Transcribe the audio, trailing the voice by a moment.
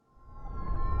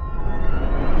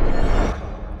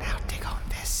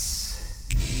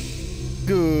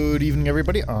Good evening,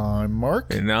 everybody. I'm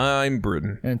Mark. And I'm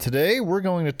Britton. And today we're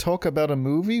going to talk about a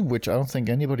movie which I don't think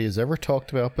anybody has ever talked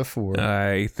about before.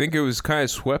 I think it was kind of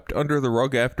swept under the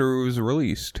rug after it was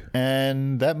released.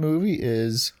 And that movie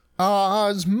is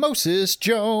Osmosis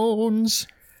Jones.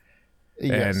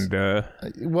 Yes. And,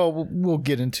 well, we'll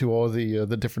get into all the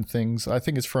different things. I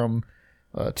think it's from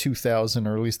 2000,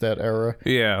 or at least that era.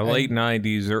 Yeah, late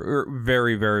 90s or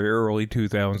very, very early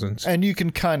 2000s. And you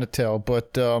can kind of tell,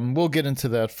 but we'll get into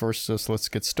that first. So let's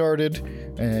get started.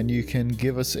 And you can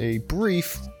give us a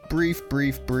brief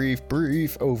overview.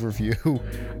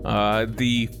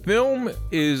 The film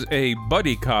is a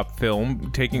buddy cop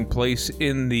film taking place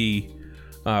in the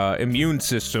immune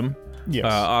system. Yes.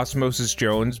 Osmosis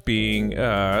Jones, being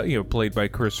played by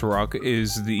Chris Rock,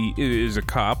 is a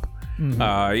cop.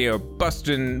 Mm-hmm.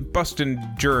 Busting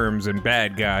germs and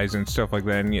bad guys and stuff like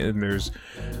that. And there's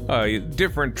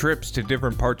different trips to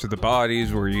different parts of the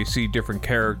bodies where you see different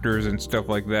characters and stuff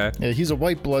like that. Yeah, he's a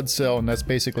white blood cell, and that's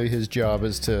basically his job,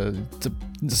 is to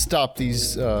stop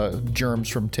these germs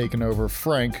from taking over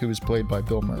Frank, who is played by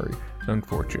Bill Murray.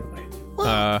 Unfortunately.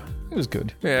 Well, it was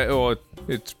good. Yeah, well,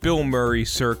 it's Bill Murray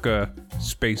circa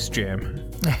Space Jam.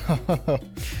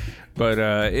 But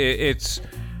it's...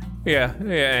 Yeah,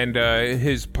 and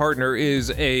his partner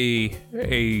is I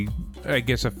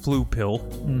guess a flu pill,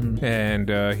 and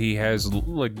he has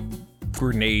like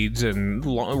grenades and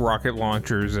rocket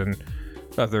launchers and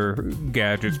other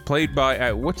gadgets. Played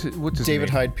by what's his David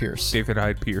name? Hyde Pierce. David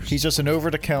Hyde Pierce. He's just an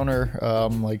over-the-counter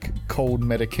like cold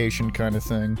medication kind of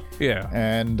thing. Yeah,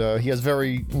 and he has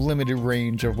very limited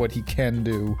range of what he can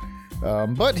do.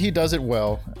 But he does it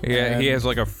well. Yeah, he has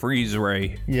like a freeze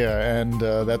ray. Yeah, and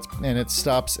it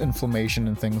stops inflammation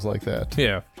and things like that.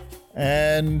 Yeah.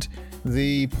 And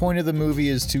the point of the movie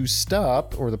is to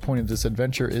stop, or the point of this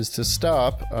adventure is to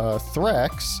stop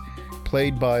Thrax,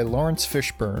 played by Lawrence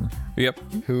Fishburne. Yep.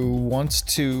 Who wants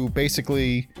to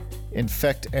basically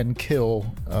infect and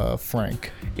kill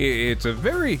Frank. It's a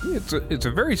very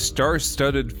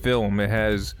star-studded film. It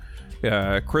has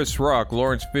Chris Rock,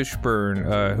 Lawrence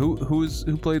Fishburne,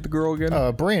 who played the girl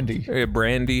again? Brandy.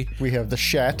 Brandy. We have the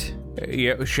Shat.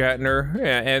 Yeah, Shatner,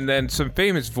 and then some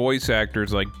famous voice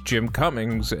actors like Jim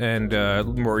Cummings and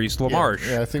Maurice LaMarche.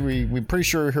 Yeah, I think we're pretty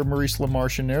sure we heard Maurice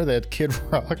LaMarche in there. That Kid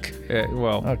Rock.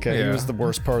 Okay, he was the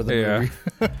worst part of the movie.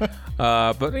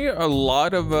 But a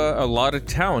lot of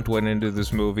talent went into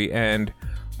this movie, and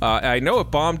I know it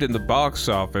bombed in the box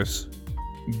office.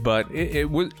 But it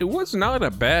was not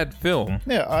a bad film.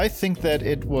 Yeah, I think that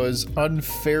it was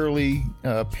unfairly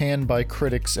panned by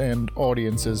critics and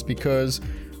audiences because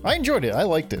I enjoyed it. I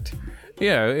liked it.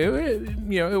 Yeah,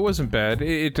 it wasn't bad.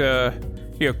 It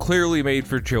clearly made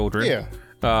for children. Yeah.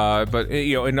 But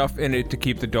enough in it to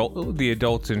keep the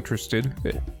adults interested.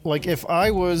 Like if I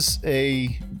was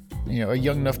a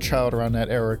young enough child around that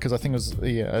era, because I think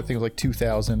it was like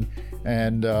 2000,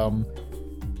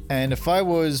 and if I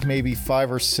was maybe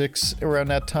 5 or 6 around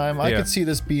that time, I could see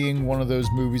this being one of those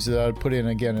movies that I'd put in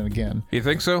again and again. You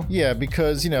think so? Yeah,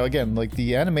 because, again, like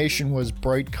the animation was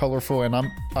bright, colorful, and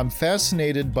I'm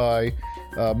fascinated by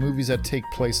movies that take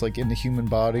place like in the human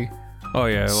body. Oh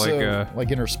yeah,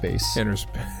 like Inner Space.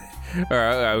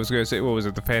 I was going to say, what was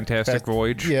it, The Fantastic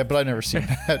Voyage? Yeah, but I've never seen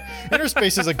that. Inner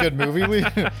Space is a good movie.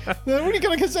 What are you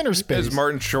going against Inner Space? Is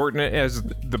Martin Short in it as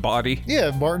the body?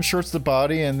 Yeah, Martin Short's the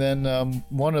body, and then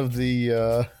one of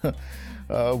the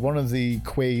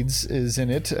Quaids is in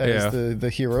it as the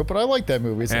hero. But I like that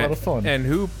movie. It's a lot of fun. And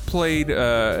who played,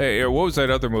 what was that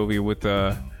other movie with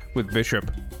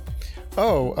Bishop?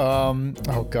 Oh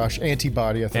gosh,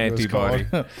 Antibody, I think Antibody.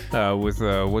 it was called. With,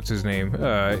 what's his name?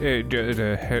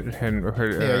 Lance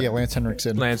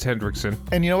Henriksen. Lance Henriksen.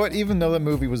 And you know what? Even though that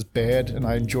movie was bad, and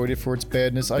I enjoyed it for its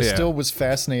badness, I still was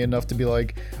fascinated enough to be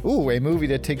like, ooh, a movie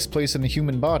that takes place in the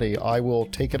human body. I will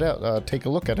take it out, take a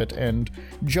look at it, and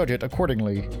judge it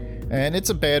accordingly. And it's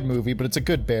a bad movie, but it's a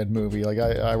good bad movie. Like,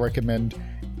 I recommend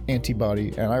Antibody,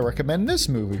 and I recommend this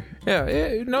movie.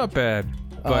 Yeah, not bad.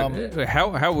 But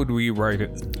how would we write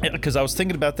it? Yeah, because I was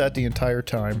thinking about that the entire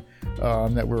time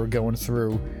that we were going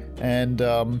through, and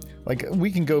like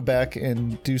we can go back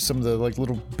and do some of the like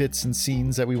little bits and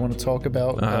scenes that we want to talk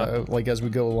about, like as we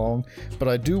go along. But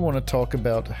I do want to talk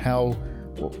about how,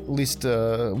 at least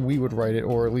we would write it,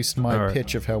 or at least my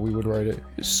pitch of how we would write it.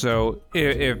 So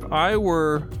if I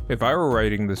were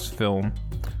writing this film.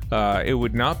 It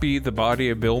would not be the body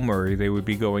of Bill Murray they would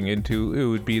be going into. It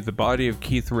would be the body of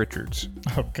Keith Richards.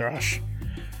 Oh, gosh.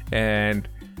 And,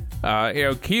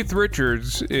 Keith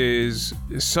Richards is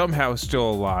somehow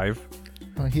still alive.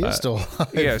 He is still alive.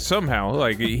 Yeah, somehow,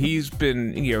 like he's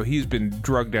been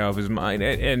drugged out of his mind,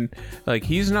 and like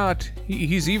he's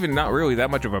even not really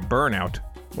that much of a burnout,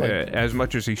 as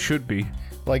much as he should be.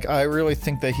 Like, I really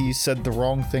think that he said the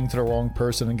wrong thing to the wrong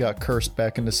person and got cursed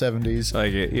back in the 70s.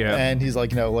 Like, yeah. And he's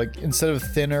like, like instead of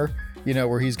thinner,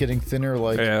 where he's getting thinner,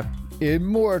 like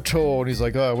immortal, and he's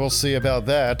like, oh, we'll see about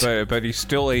that. But he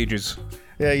still ages.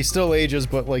 Yeah, he still ages,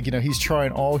 but like, he's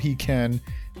trying all he can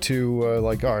to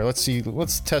like, all right,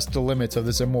 let's test the limits of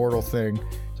this immortal thing.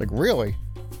 It's like, really?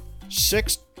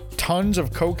 6 tons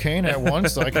of cocaine at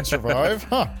once I can survive?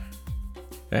 Huh.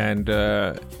 And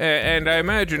I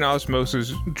imagine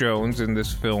Osmosis Jones in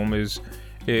this film is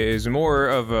more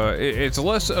of it's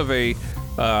less of a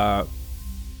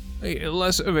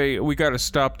we gotta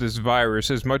stop this virus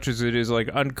as much as it is like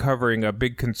uncovering a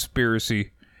big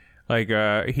conspiracy. Like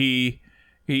he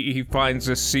finds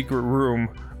a secret room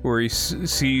where he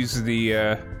sees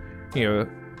the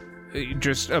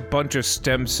just a bunch of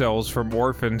stem cells from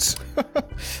orphans.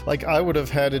 Like, I would have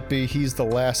had it be he's the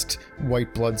last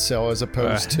white blood cell as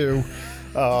opposed to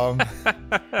that.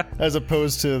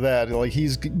 Like,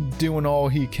 he's doing all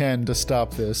he can to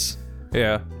stop this.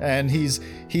 Yeah. And he's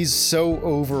so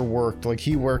overworked. Like,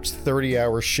 he works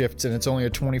 30-hour shifts and it's only a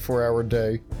 24-hour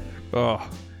day. Oh.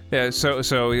 Yeah, so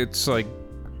it's like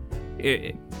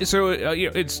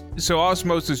so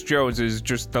Osmosis Jones is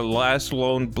just the last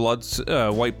lone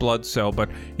white blood cell, but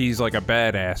he's like a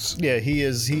badass. Yeah,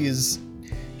 he's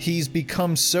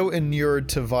become so inured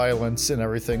to violence and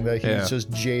everything that he's just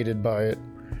jaded by it.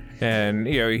 And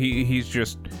he's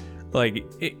just like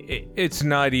it's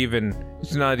not even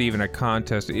a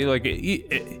contest.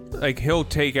 Like he'll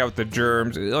take out the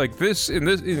germs. Like in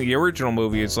the original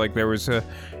movie, it's like there was a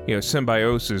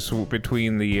symbiosis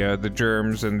between the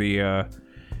germs and the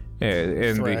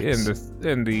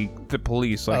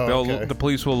police. Like the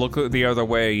police will look the other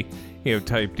way,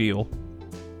 type deal.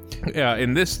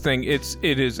 In this thing, it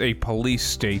is a police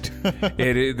state.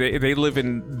 They live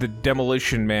in the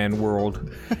Demolition Man world,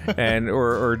 and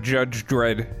or Judge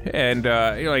Dredd, and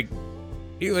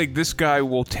like this guy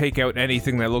will take out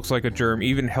anything that looks like a germ,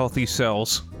 even healthy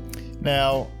cells.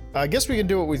 Now, I guess we can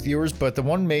do it with yours, but the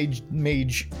one I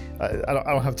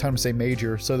don't have time to say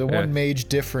major, so the one major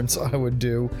difference I would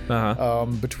do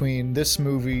between this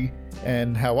movie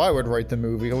and how I would write the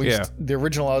movie, at least the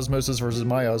original Osmosis versus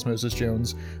my Osmosis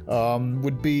Jones,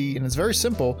 would be, and it's very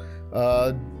simple,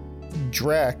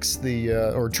 Drax,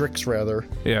 or Drix rather,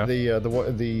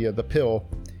 the pill.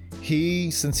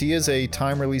 Since he is a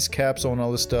time release capsule and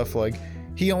all this stuff, like,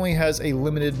 he only has a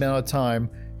limited amount of time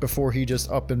before he just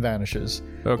up and vanishes.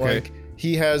 Okay. Like,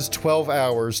 he has 12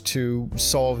 hours to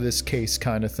solve this case,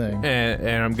 kind of thing.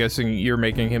 And I'm guessing you're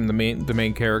making him the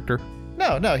main character?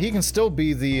 No, he can still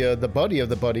be the buddy of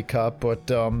the buddy cop, but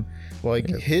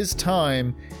his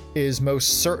time is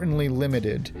most certainly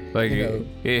limited. Like,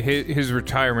 his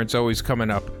retirement's always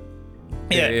coming up.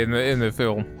 Yeah. In the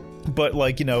film. But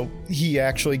he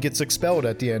actually gets expelled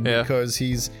at the end because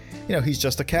he's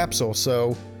just a capsule.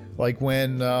 So like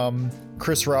when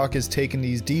Chris Rock is taking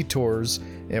these detours,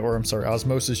 or I'm sorry,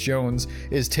 Osmosis Jones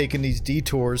is taking these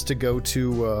detours to go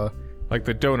to like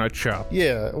the donut shop.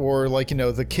 Yeah, or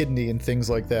the kidney and things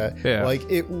like that. Yeah. Like,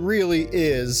 it really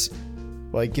is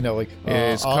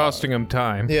it's costing him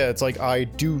time. Yeah, it's like, I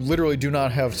literally do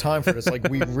not have time for this. Like,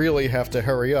 we really have to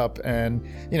hurry up. And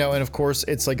and of course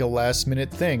it's like a last minute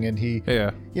thing, and he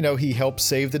he helps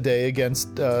save the day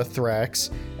against Thrax,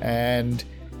 and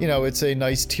it's a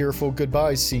nice tearful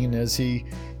goodbye scene as he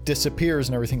disappears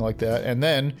and everything like that. And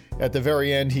then at the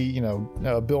very end, he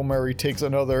Bill Murray takes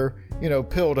another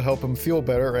pill to help him feel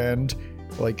better, and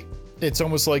like, it's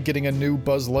almost like getting a new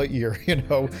Buzz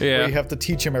Lightyear, where you have to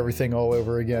teach him everything all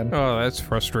over again. Oh, that's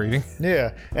frustrating.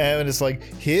 Yeah, and it's like,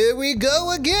 here we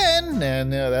go again,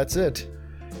 and that's it.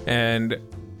 And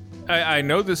I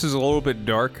know this is a little bit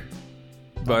dark,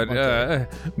 but I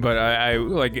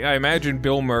imagine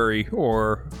Bill Murray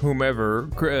or whomever,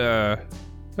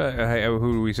 who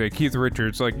do we say, Keith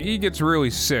Richards, like, he gets really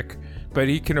sick, but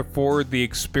he can afford the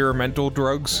experimental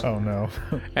drugs. Oh no.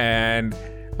 And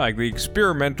like, the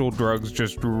experimental drugs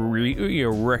just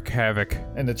wreak havoc.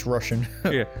 And it's Russian.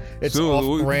 Yeah. It's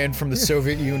off-brand from the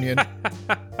Soviet Union.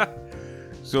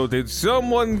 So did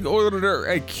someone order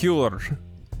a cure?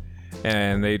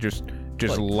 And they just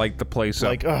light the place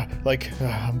up.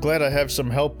 I'm glad I have some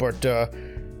help, but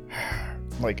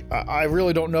I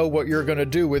really don't know what you're gonna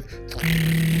do with.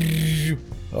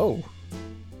 Oh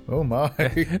my.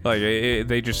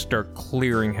 They just start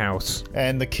clearing house.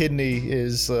 And the kidney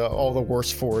is all the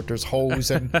worse for it. There's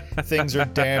holes and things are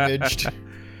damaged.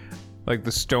 Like,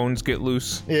 the stones get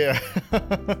loose. Yeah.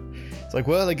 It's like,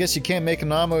 well, I guess you can't make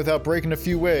an omelet without breaking a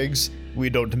few eggs. We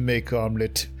don't make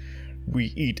omelet. We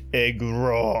eat egg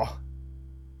raw.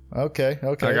 Okay.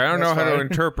 Like, I don't know how to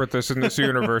interpret this in this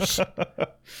universe.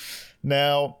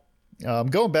 Now,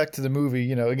 going back to the movie,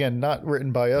 again, not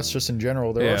written by us, just in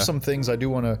general, there are some things I do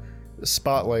want to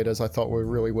spotlight as I thought were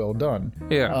really well done.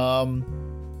 Yeah.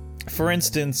 For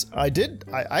instance, I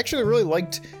actually really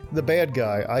liked the bad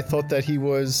guy. I thought that he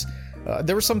was,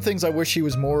 there were some things I wish he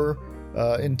was more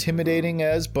intimidating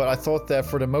as, but I thought that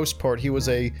for the most part, he was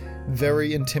a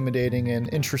very intimidating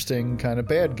and interesting kind of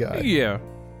bad guy. Yeah.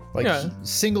 Like,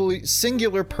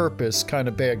 singular purpose kind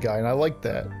of bad guy, and I like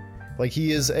that. Like,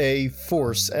 he is a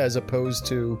force as opposed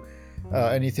to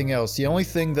anything else. The only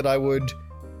thing that I would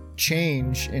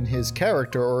change in his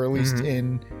character, or at least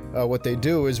in what they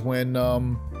do, is when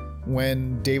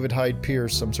David Hyde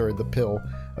Pierce, the pill,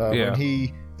 when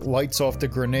he lights off the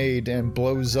grenade and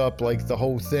blows up like the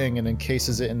whole thing and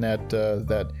encases it in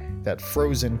that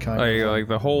frozen kind of like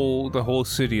the whole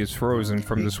city is frozen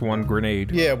from this one grenade.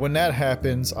 Yeah, when that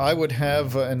happens, I would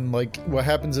have and like what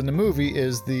happens in the movie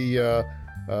is the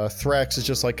Thrax is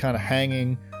just like kind of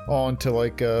hanging on to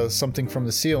like something from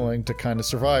the ceiling to kind of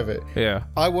survive it. Yeah.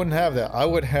 I wouldn't have that. I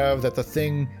would have that the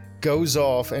thing goes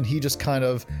off and he just kind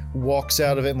of walks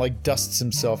out of it and like dusts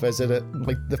himself as it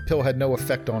like the pill had no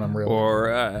effect on him really.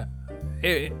 Or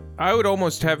I would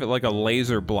almost have it like a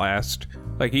laser blast.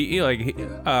 Like he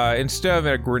instead of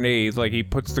a grenade, like he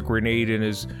puts the grenade in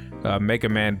his Mega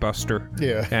Man Buster.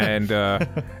 Yeah.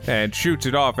 and shoots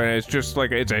it off, and it's just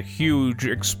like it's a huge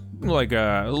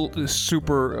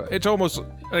super. It's almost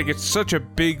like it's such a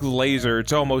big laser.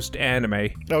 It's almost anime.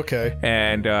 Okay.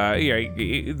 And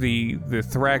the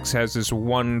Thrax has this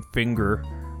one finger.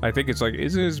 I think it's like,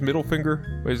 is it his middle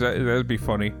finger? That'd be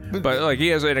funny. But like he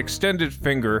has an extended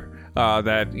finger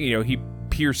that he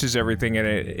pierces everything and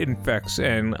it infects.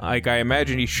 And like I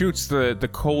imagine he shoots the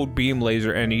cold beam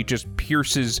laser and he just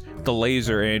pierces the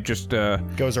laser and it just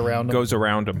goes around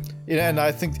him. Yeah, and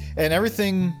I think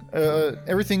everything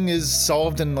is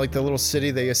solved in like the little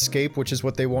city they escape, which is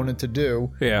what they wanted to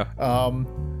do. Yeah.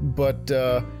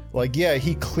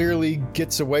 He clearly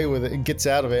gets away with it and gets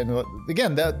out of it. And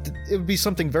again, that it would be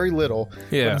something very little.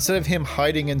 Yeah. But instead of him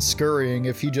hiding and scurrying,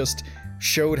 if he just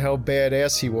showed how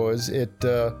badass he was, it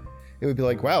would be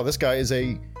like, wow, this guy is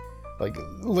a like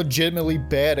legitimately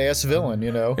badass villain,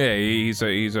 Yeah, he's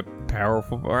a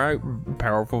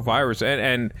powerful virus,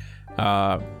 and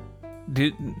I'm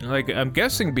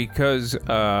guessing because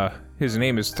his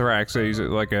name is Thrax, so he's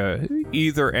like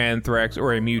either anthrax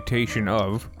or a mutation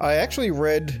of. I actually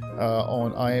read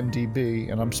on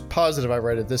IMDb, and I'm positive I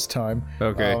read it this time.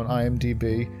 Okay. On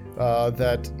IMDb,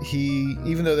 that he,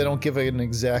 even though they don't give an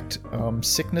exact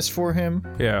sickness for him,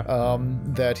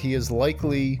 that he is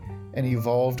likely an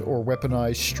evolved or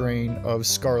weaponized strain of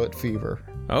scarlet fever.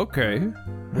 Okay.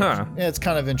 Huh. Yeah, it's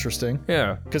kind of interesting.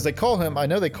 Yeah. Because they call him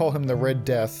the Red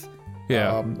Death.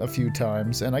 Yeah. A few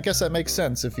times, and I guess that makes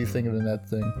sense if you think of it in that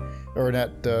thing, or in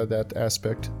that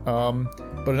aspect.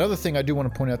 But another thing I do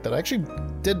want to point out that I actually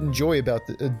did enjoy about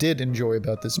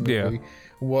this movie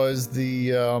was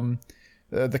the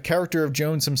character of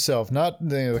Jones himself, not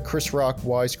the Chris Rock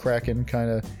wisecracking kind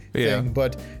of thing,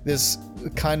 but this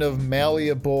kind of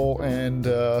malleable and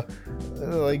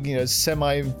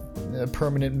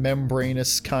semi-permanent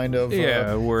membranous kind of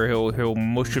where he'll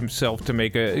mush himself to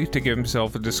give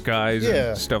himself a disguise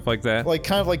and stuff like that, like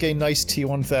kind of like a nice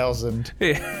T-1000.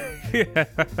 Yeah.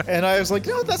 And I was like,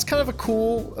 that's kind of a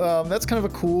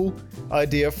cool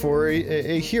idea for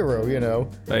a hero,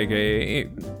 like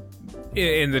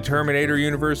in the Terminator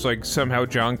universe, like somehow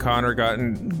John Connor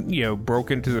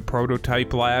broke into the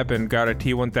prototype lab and got a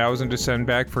T-1000 to send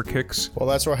back for kicks. Well,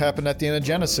 that's what happened at the end of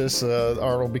Genesis.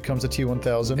 Arnold becomes a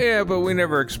T-1000. Yeah, but we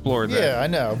never explored that. Yeah, I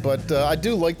know, but I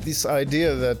do like this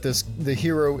idea that the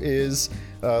hero is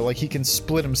like he can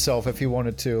split himself if he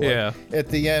wanted to. Like, at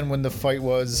the end, when the fight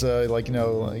was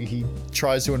he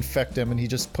tries to infect him and he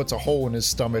just puts a hole in his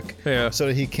stomach so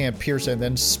that he can't pierce it, and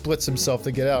then splits himself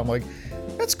to get out. I'm like,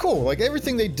 that's cool. Like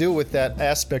everything they do with that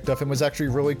aspect of him was actually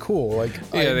really cool. Like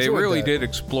they really did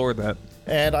explore that.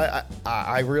 And I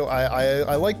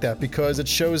like that because it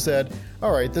shows that,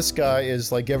 all right, this guy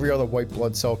is like every other white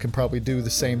blood cell, can probably do the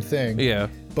same thing. Yeah.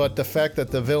 But the fact that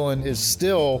the villain is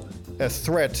still a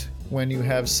threat when you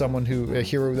have a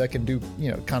hero that can do,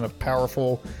 kind of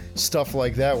powerful stuff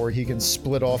like that, where he can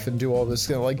split off and do all this,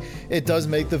 like it does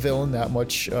make the villain that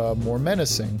much more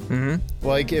menacing. Mm-hmm.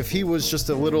 Like if he was just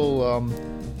a little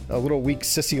weak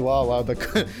sissy lala that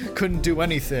couldn't do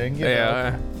anything,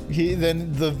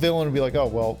 then the villain would be like, oh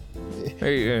well,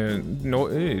 Hey,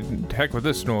 heck with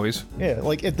this noise. Yeah,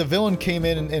 like if the villain came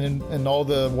in and all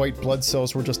the white blood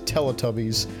cells were just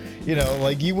Teletubbies, you know,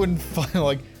 like you wouldn't find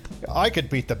like. I could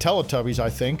beat the Teletubbies,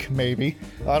 I think, maybe.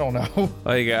 I don't know.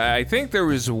 Like, I think there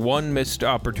was one missed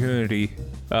opportunity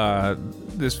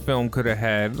this film could have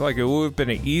had. Like, it would have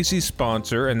been an easy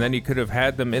sponsor, and then you could have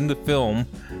had them in the film.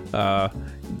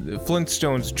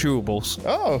 Flintstones chewables.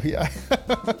 Oh, yeah.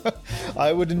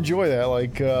 I would enjoy that.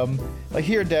 Like,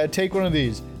 here, Dad, take one of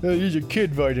these. These are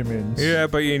kid vitamins. Yeah,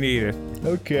 but you need it.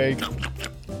 Okay.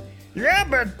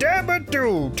 Yabba dabba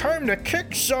doo! Time to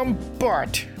kick some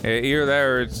butt. Either that,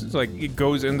 or it's like it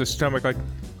goes in the stomach, like,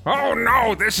 oh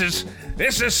no, this is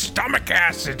stomach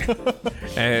acid,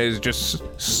 and it's just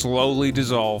slowly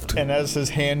dissolved. And as his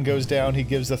hand goes down, he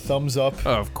gives a thumbs up.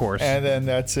 Of course. And then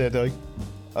that's it. Like,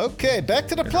 okay, back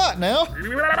to the plot now.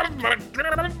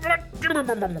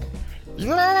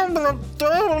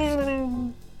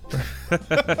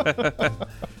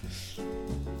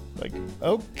 Like,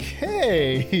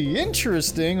 okay,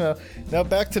 interesting. Now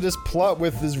back to this plot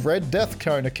with this Red Death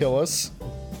trying to kill us.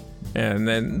 And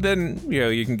then you know,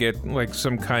 you can get like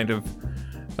some kind of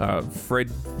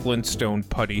Fred Flintstone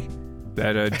putty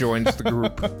that joins the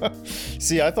group.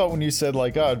 See, I thought when you said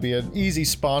like, oh, it'd be an easy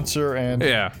sponsor, and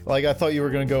yeah, like I thought you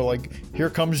were gonna go like, here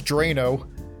comes Drano.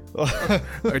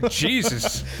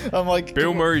 Jesus. I'm like,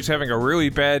 Bill Murray's having a really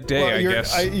bad day, well, I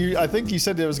guess. I think you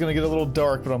said it was gonna get a little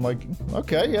dark, but I'm like,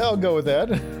 okay, yeah, I'll go with that.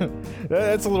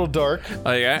 That's a little dark.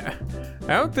 Like, I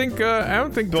don't think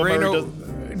Bill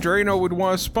Drano would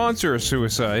want to sponsor a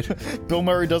suicide. Bill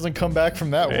Murray doesn't come back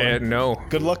from that one. No.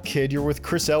 Good luck, kid. You're with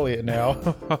Chris Elliott now.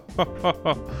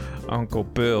 Uncle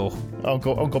Bill.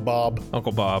 Uncle Bob.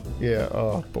 Uncle Bob. Yeah.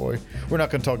 Oh boy. We're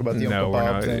not going to talk about the Uncle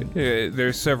Bob thing.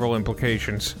 There's several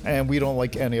implications, and we don't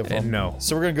like any of them. No.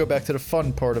 So we're going to go back to the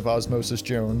fun part of Osmosis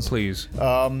Jones. Please.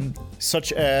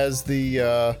 Such as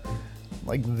the.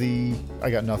 I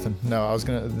got nothing. No, I was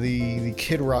gonna the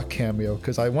Kid Rock cameo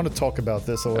because I want to talk about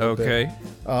this a little bit. Okay.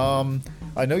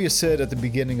 I know you said at the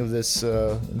beginning of this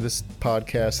this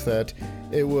podcast that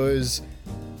it was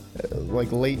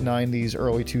like late 90s,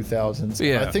 early 2000s.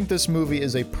 Yeah. I think this movie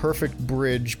is a perfect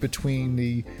bridge between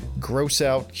the gross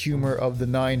out humor of the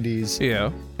 90s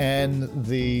and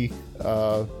the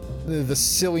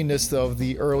silliness of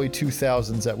the early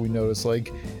 2000s that we noticed,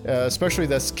 like especially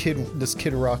this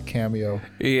Kid Rock cameo.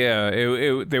 Yeah,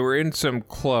 they were in some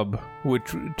club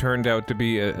which turned out to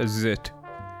be a zit.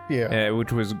 Yeah,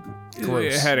 which was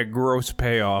gross. It had a gross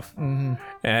payoff. Mm-hmm.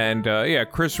 And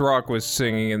Chris Rock was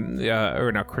singing, or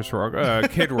not Chris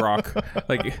Rock, Kid Rock.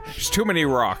 Like, there's too many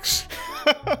rocks.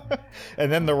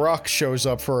 And then The Rock shows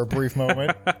up for a brief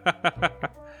moment.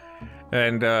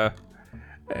 And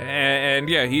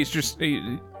yeah, he's just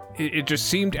it just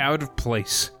seemed out of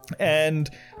place. And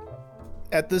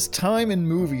at this time in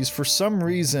movies, for some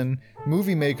reason,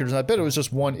 movie makers, I bet it was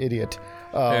just one idiot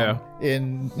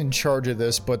in charge of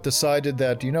this, but decided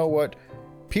that, you know what,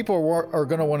 people are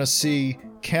going to want to see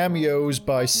cameos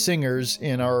by singers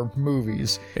in our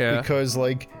movies. Yeah. Because,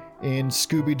 like, in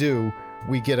Scooby-Doo,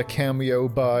 we get a cameo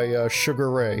by Sugar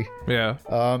Ray. Yeah.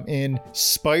 In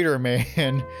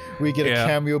Spider-Man, we get a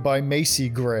cameo by Macy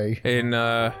Gray. In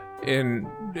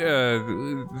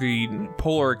the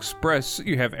Polar Express,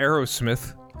 you have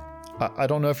Aerosmith. I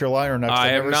don't know if you're lying or not.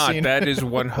 I am not. That is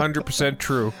 100%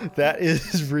 true. That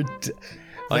is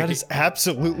that is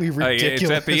absolutely ridiculous. It's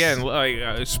at the end.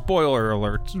 Like, spoiler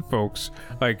alert, folks.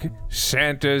 Like,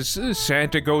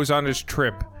 Santa goes on his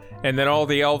trip, and then all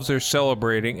the elves are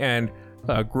celebrating, and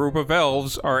a group of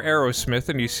elves are Aerosmith,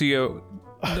 and you see a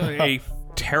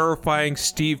terrifying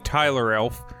Steve Tyler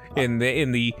elf in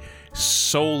the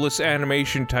soulless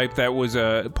animation type that was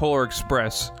a Polar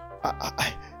Express.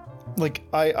 I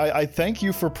thank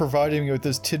you for providing me with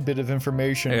this tidbit of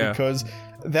information because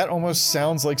that almost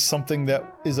sounds like something that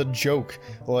is a joke.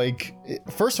 Like,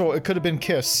 first of all, it could have been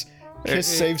Kiss. Kiss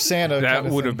Save Santa. That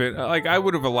would have been, like, I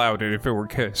would have allowed it if it were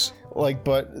Kiss. Like,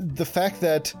 but the fact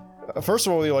that, first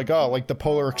of all, you're like, oh, like the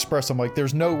Polar Express, I'm like,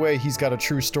 there's no way he's got a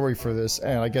true story for this,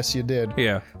 and I guess you did.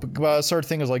 Yeah. But I started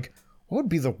thinking, like, what would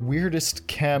be the weirdest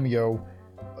cameo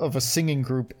of a singing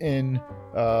group in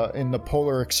the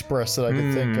Polar Express that I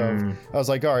could think of? I was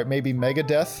like, all right, maybe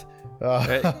Megadeth.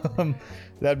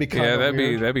 That'd be kind of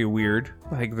weird. That'd be weird.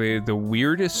 Like the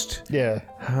weirdest. Yeah.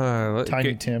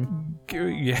 Tiny Tim.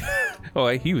 Yeah. Oh,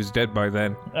 he was dead by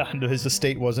then. His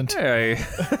estate wasn't. Hey.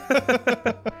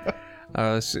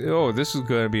 This is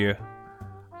gonna be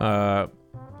a.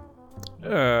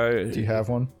 Do you have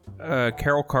one?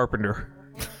 Carol Carpenter.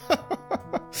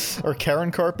 Or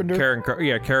Karen Carpenter?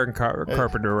 Karen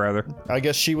Carpenter, rather. I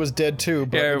guess she was dead too,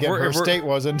 but again, her estate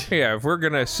wasn't. Yeah, if we're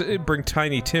gonna bring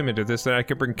Tiny Tim into this, then I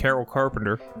could bring Carol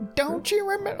Carpenter. Don't you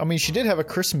remember? I mean, she did have a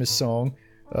Christmas song.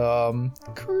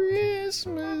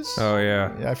 Christmas. Oh,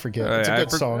 yeah. I forget. It's a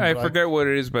good song. I forget what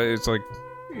it is, but it's like,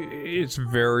 it's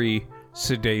very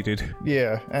sedated.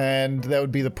 Yeah, and that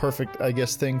would be the perfect, I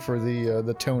guess, thing for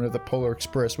the tone of the Polar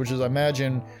Express, which is, I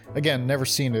imagine, again, never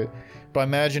seen it, but I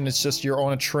imagine it's just you're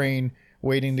on a train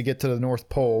waiting to get to the North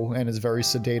Pole, and it's very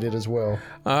sedated as well.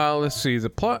 Let's see the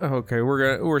plot. Okay,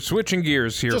 we're switching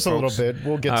gears here, just folks. A little bit.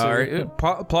 We'll get to it.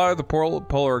 Plot of the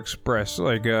Polar Express.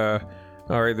 Like, all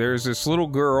right, there's this little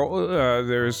girl.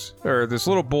 This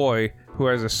little boy who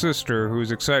has a sister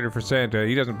who's excited for Santa.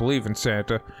 He doesn't believe in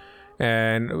Santa.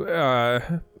 And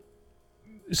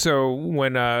so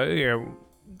when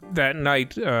that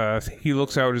night he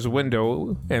looks out his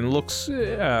window and looks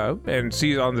and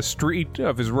sees on the street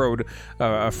of his road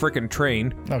a frickin'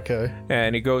 train. Okay.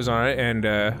 And he goes on it, and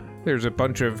there's a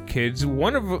bunch of kids.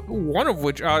 One of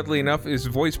which, oddly enough, is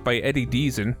voiced by Eddie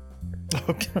Deason.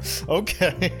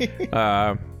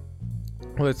 Okay.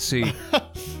 Let's see.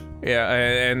 Yeah,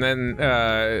 and then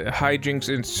hijinks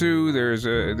ensue. There's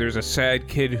a sad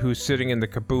kid who's sitting in the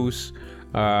caboose.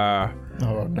 Oh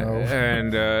no!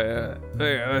 And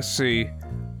let's see.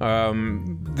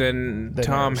 Then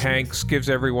Tom Hanks gives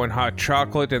everyone hot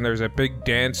chocolate, and there's a big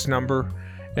dance number.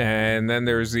 And then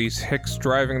there's these hicks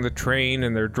driving the train,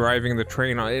 and they're driving the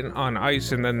train on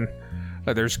ice. And then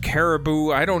there's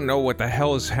caribou. I don't know what the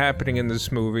hell is happening in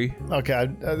this movie. Okay,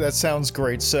 that sounds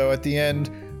great. So at the end,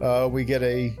 we get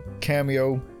a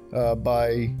cameo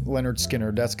by Leonard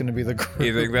Skinner. That's going to be the group.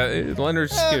 You think that Leonard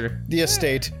Skinner? The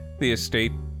estate. The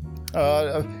estate.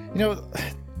 I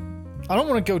don't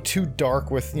want to go too dark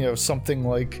with something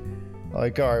like all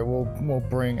right, we'll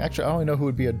bring. Actually, I don't know who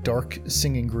would be a dark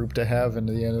singing group to have in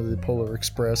the end of the Polar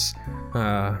Express.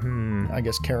 I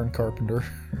guess Karen Carpenter.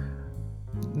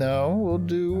 No, we'll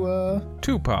do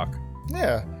Tupac.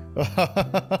 Yeah.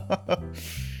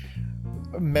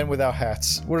 Men Without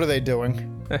Hats. What are they doing?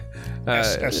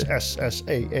 S-S-S-S-A-A-A-A.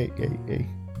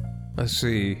 Let's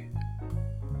see.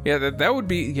 Yeah, that would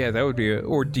be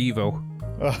or Devo.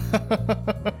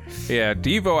 Yeah,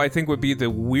 Devo I think would be the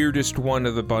weirdest one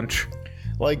of the bunch.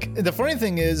 Like, the funny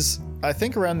thing is, I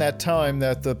think around that time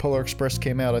that the Polar Express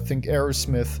came out, I think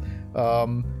Aerosmith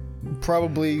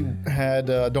probably had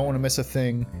Don't Want to Miss a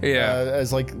Thing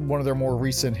as like one of their more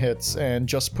recent hits, and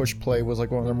Just Push Play was like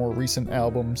one of their more recent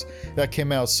albums that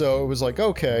came out, so it was like,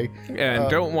 okay. And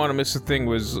Don't Want to Miss a Thing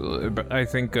was I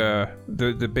think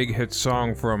the big hit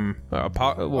song from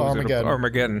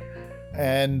Armageddon.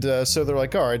 And so they're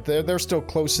like, all right, they're still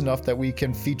close enough that we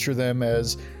can feature them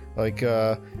as like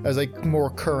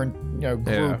more current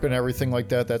group and everything like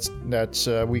that. That's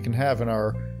we can have in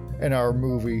our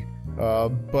movie.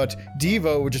 But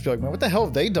Devo would just be like, man, what the hell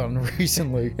have they done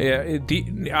recently? Yeah,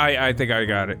 I think I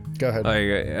got it. Go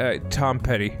ahead. Tom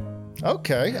Petty.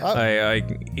 Okay.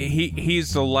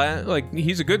 He's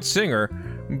he's a good singer,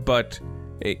 but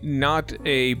not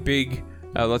a big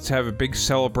let's have a big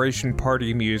celebration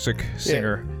party music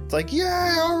singer. Yeah. It's like,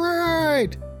 yeah, all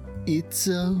right. It's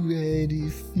alright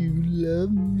if you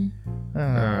love me.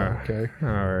 Okay. All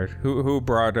right. Who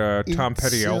brought Tom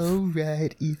Petty Elf? It's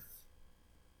alright if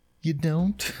you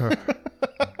don't.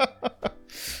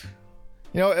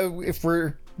 If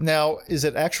we're now, is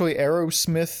it actually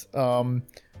Aerosmith,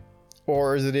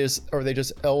 or are they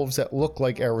just elves that look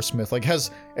like Aerosmith? Like,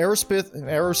 has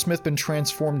Aerosmith been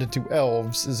transformed into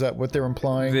elves? Is that what they're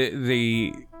implying?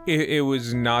 It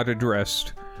was not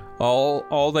addressed.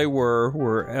 All they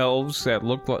were elves that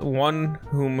looked like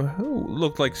who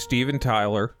looked like Steven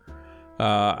Tyler.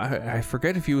 I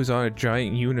forget if he was on a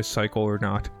giant unicycle or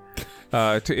not.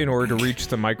 In order to reach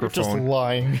the microphone. You're just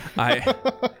lying.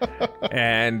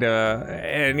 And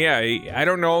yeah, I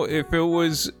don't know if it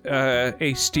was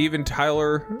a Steven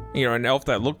Tyler, an elf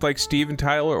that looked like Steven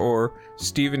Tyler, or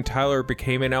Steven Tyler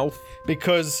became an elf.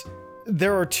 Because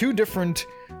there are two different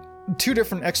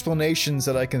explanations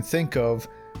that I can think of.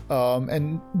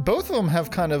 And both of them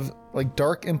have kind of like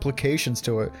dark implications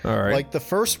to it. All right. Like the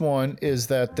first one is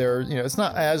that it's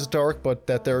not as dark, but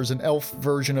that there's an elf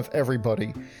version of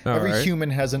everybody. Every human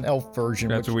has an elf version.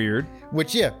 That's weird.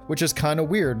 Which is kind of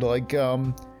weird. Like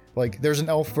there's an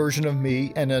elf version of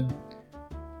me and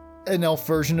an elf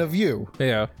version of you.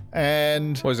 Yeah.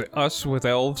 And was it us with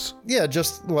elves? Yeah,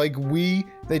 just like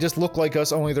they just look like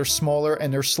us, only they're smaller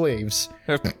and they're slaves.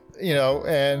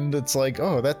 And it's like,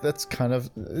 oh, that's kind of,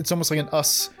 it's almost like an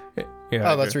us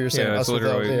Yeah. Oh, that's what you're saying. Yeah, that's Us with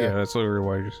literally. Elves, yeah. Yeah, that's literally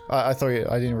why I just. I thought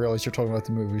I didn't realize you're talking about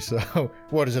the movie. So,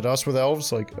 what is it? Us with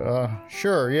Elves? Like,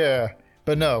 sure, yeah,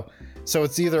 but no. So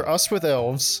it's either Us with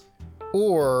Elves,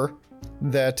 or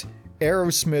that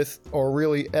Aerosmith are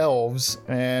really elves,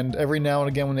 and every now and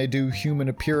again when they do human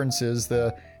appearances,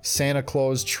 the Santa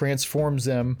Claus transforms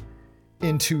them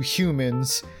into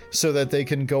humans so that they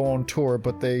can go on tour,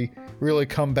 but they really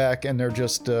come back and they're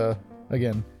just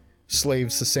again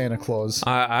slaves to Santa Claus.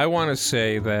 I want to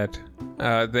say that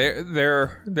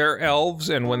they're elves,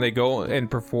 and when they go and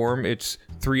perform, it's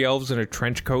 3 elves in a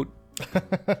trench coat.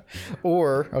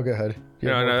 Or go ahead.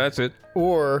 No, that's it.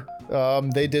 Or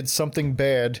they did something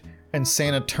bad and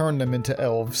Santa turned them into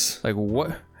elves. Like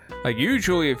what? Like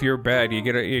usually, if you're bad, you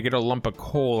get a lump of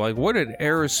coal. Like what did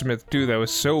Aerosmith do that was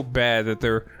so bad that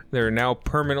they're now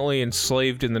permanently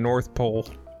enslaved in the North Pole?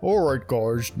 All right,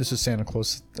 guys. This is Santa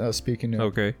Claus speaking now.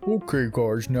 Okay. Okay,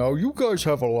 guys. Now you guys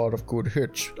have a lot of good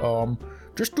hits.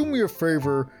 Just do me a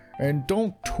favor and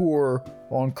don't tour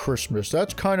on Christmas.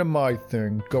 That's kind of my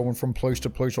thing, going from place to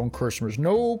place on Christmas.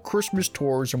 No Christmas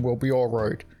tours, and we'll be all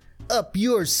right. Up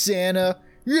yours, Santa.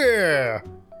 Yeah.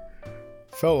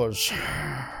 Fellas,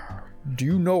 do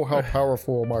you know how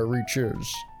powerful my reach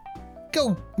is?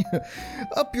 Go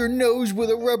up your nose with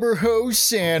a rubber hose,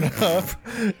 Santa.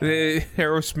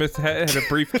 Aerosmith had a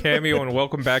brief cameo in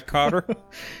Welcome Back, Kotter.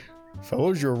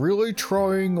 Fellas, you're really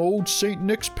trying old St.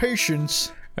 Nick's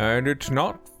patience. And it's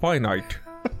not finite.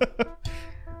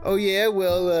 Oh yeah,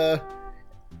 well,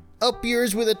 up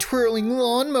yours with a twirling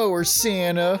lawnmower,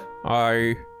 Santa.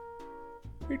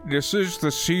 This is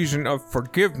the season of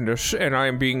forgiveness, and I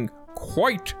am being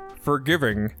quite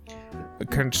forgiving,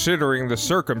 considering the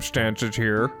circumstances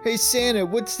here. Hey Santa,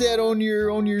 what's that on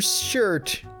your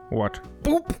shirt? What?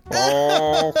 Boop.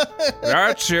 Oh,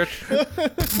 that's it.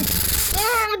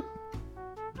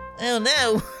 Oh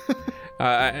no.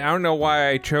 I don't know why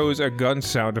I chose a gun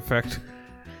sound effect.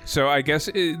 So I guess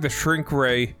the shrink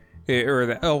ray, or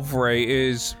the elf ray,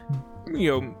 is,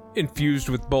 infused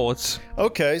with bullets.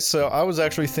 Okay, so I was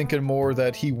actually thinking more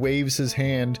that he waves his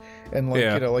hand and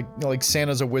like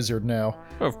Santa's a wizard now.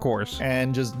 Of course.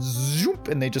 And just zoop,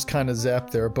 and they just kind of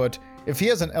zap there. But if he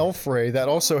has an elf ray, that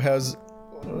also has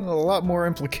a lot more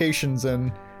implications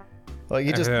than like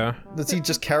he just does he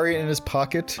just carry it in his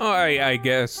pocket? Oh, I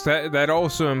guess that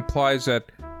also implies that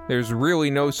there's really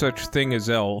no such thing as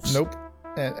elves. Nope.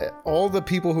 And all the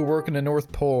people who work in the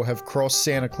North Pole have crossed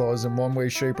Santa Claus in one way,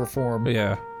 shape, or form.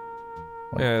 Yeah.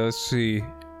 Yeah, let's see.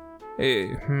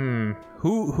 Who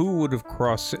would have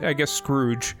crossed? I guess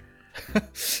Scrooge.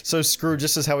 So Scrooge,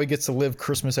 this is how he gets to live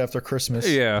Christmas after Christmas.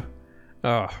 Yeah.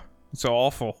 It's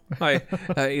awful.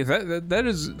 That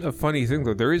is a funny thing,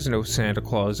 though. There is no Santa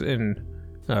Claus in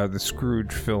the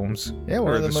Scrooge films. Yeah,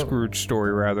 or the Scrooge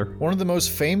story, rather. One of the most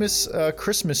famous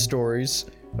Christmas stories,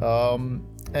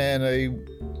 and a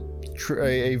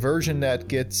version that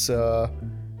gets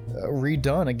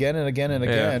redone again and again and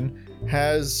again,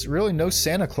 has really no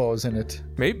Santa Claus in it.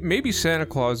 Maybe Santa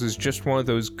Claus is just one of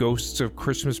those ghosts of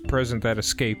Christmas present that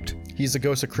escaped. He's the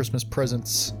ghost of Christmas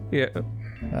presents. Yeah.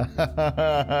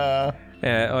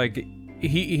 Like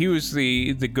he was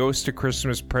the ghost of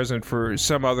Christmas present for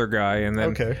some other guy, and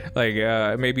then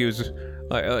maybe it was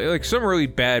like some really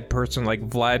bad person like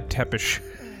Vlad Tepes.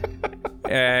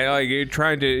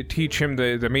 Trying to teach him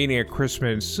the meaning of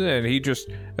Christmas, and he just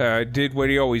did what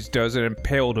he always does and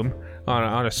impaled him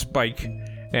on a spike.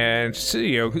 And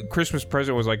Christmas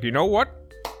present was like, you know what?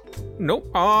 Nope,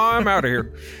 I'm out of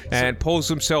here. And pulls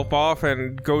himself off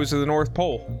and goes to the North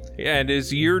Pole. And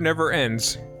his year never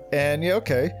ends. And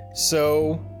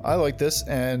so I like this,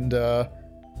 and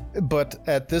but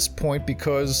at this point,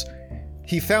 because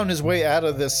he found his way out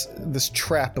of this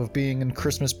trap of being in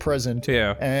Christmas present,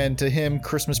 and to him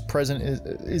Christmas present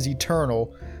is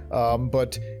eternal,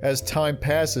 but as time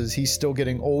passes he's still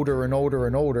getting older and older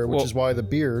and older, which is why the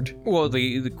beard. Well,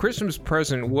 the Christmas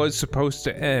present was supposed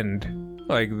to end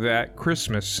like that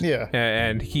Christmas,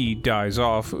 and he dies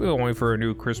off only for a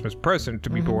new Christmas present to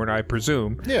be born, I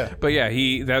presume. But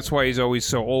that's why he's always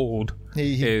so old.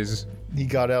 He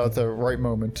got out at the right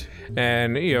moment.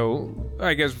 And,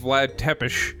 I guess Vlad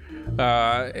Tepes,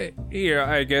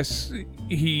 I guess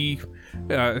he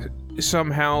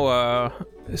somehow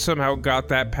got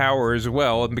that power as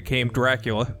well and became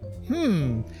Dracula.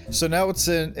 So now it's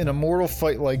an immortal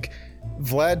fight like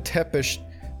Vlad Tepes.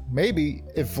 Maybe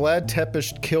if Vlad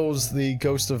Tepes kills the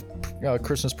ghost of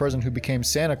Christmas present who became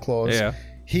Santa Claus,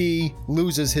 he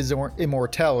loses his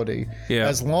immortality.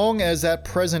 As long as that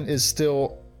present is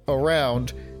still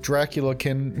around, Dracula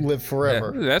can live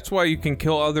forever. Yeah, that's why you can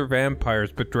kill other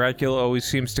vampires, but Dracula always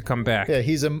seems to come back. Yeah,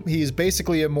 he's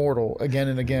basically immortal again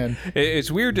and again.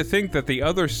 It's weird to think that the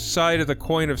other side of the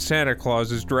coin of Santa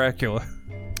Claus is Dracula.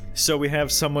 So we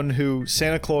have someone who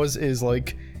Santa Claus is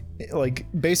like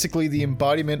basically the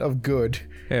embodiment of good,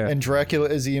 and Dracula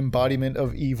is the embodiment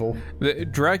of evil.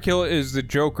 Dracula is the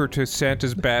Joker to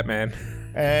Santa's Batman.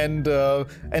 And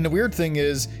the weird thing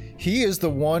is,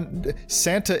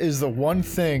 Santa is the one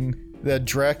thing that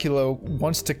Dracula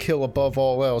wants to kill above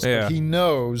all else. Yeah. But he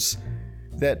knows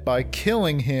that by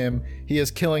killing him, he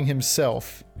is killing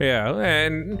himself. Yeah,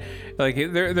 and like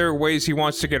there are ways he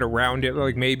wants to get around it,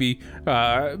 like maybe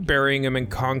burying him in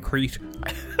concrete.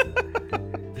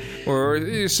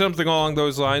 Or something along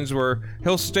those lines where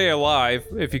he'll stay alive,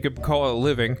 if you could call it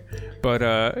living, but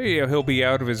he'll be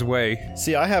out of his way.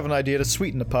 See, I have an idea to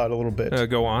sweeten the pot a little bit.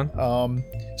 Go on.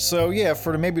 So yeah,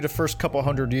 for maybe the first couple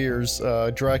hundred years,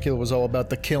 Dracula was all about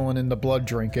the killing and the blood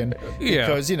drinking. Yeah.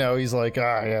 Because, he's like,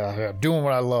 doing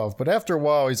what I love. But after a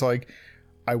while, he's like,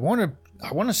 I want to,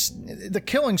 the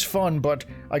killing's fun, but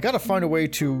I gotta find a way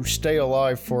to stay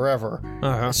alive forever.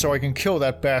 So I can kill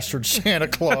that bastard Santa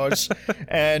Claus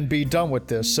and be done with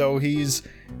this. So he's,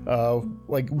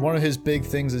 one of his big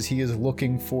things is he is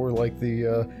looking for,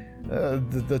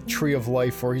 the tree of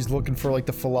life, or he's looking for,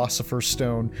 the Philosopher's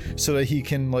Stone, so that he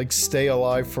can, stay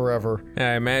alive forever.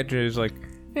 I imagine it's like,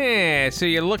 so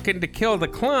you're looking to kill the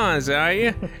claws, are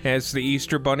you? As the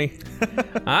Easter Bunny.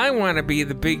 I want to be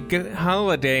the big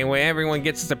holiday where everyone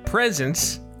gets the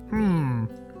presents.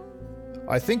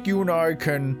 I think you and I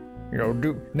can,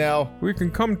 do... Now... We can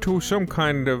come to some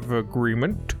kind of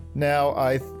agreement. Now,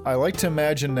 I like to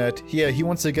imagine that, he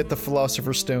wants to get the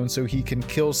Philosopher's Stone so he can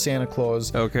kill Santa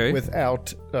Claus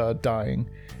without dying.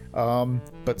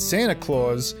 But Santa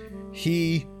Claus,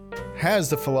 he has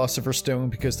the Philosopher's Stone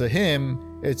because to him,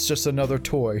 it's just another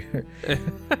toy.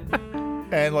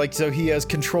 And, so he has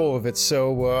control of it,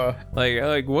 so,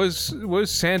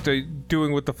 what's Santa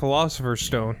doing with the Philosopher's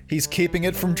Stone? He's keeping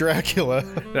it from Dracula.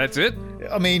 That's it?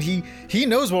 I mean, he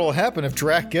knows what will happen if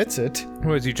Drac gets it.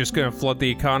 What, is he just gonna flood the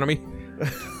economy?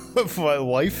 Of my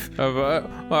life? Of,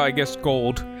 I guess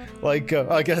gold. I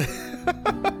guess...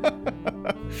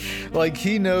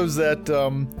 he knows that,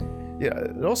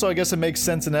 also, I guess it makes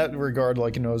sense in that regard,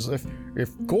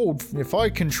 if I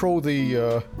control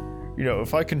the,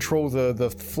 if I control the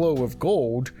flow of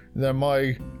gold, then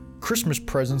my Christmas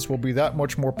presents will be that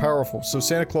much more powerful. So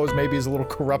Santa Claus maybe is a little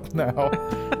corrupt now.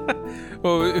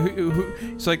 Well,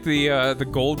 it's like the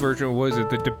gold version, was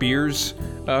it the De Beers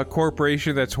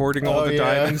Corporation that's hoarding all the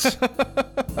diamonds?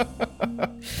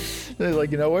 They're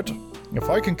like, you know what? If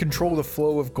I can control the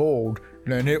flow of gold,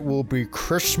 then it will be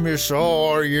Christmas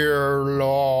all year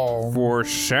long. For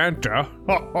Santa.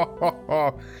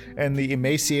 And the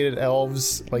emaciated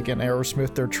elves, like in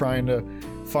Aerosmith, they're trying to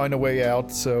find a way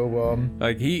out, so...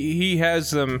 he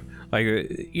has them,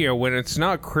 when it's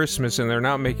not Christmas and they're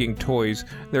not making toys,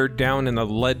 they're down in the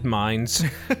lead mines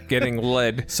getting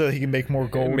lead. So he can make more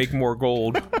gold. Make more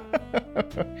gold.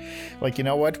 You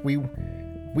know what?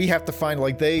 We have to find,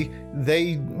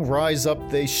 they rise up,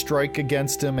 they strike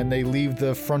against him, and they leave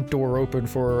the front door open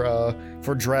for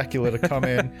Dracula to come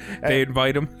in. They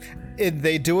invite him?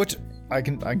 They do it,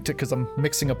 because I'm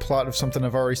mixing a plot of something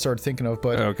I've already started thinking of,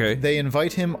 but they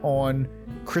invite him on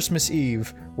Christmas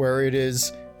Eve, where it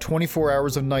is 24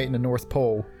 hours of night in the North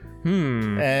Pole.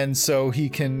 And so he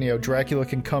can, Dracula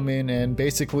can come in and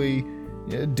basically...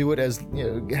 do it as,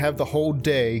 have the whole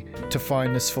day to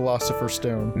find this Philosopher's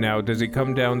Stone. Now, does he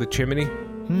come down the chimney?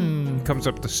 Comes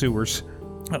up the sewers.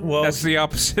 Well, that's the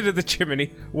opposite of the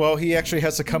chimney. Well, he actually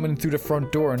has to come in through the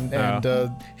front door, and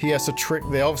he has to trick.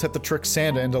 They always have to trick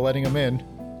Santa into letting him in.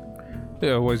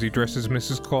 Was he dressed as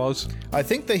Mrs. Claus? I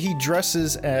think that he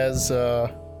dresses as.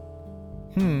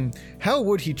 How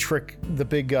would he trick the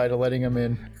big guy to letting him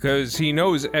in? Because he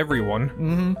knows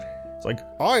everyone. It's like,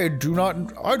 I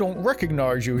don't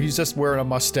recognize you. He's just wearing a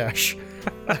mustache.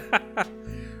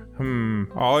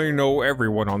 I know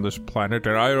everyone on this planet,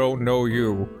 and I don't know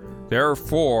you.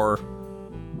 Therefore,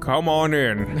 come on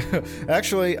in.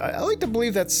 Actually, I like to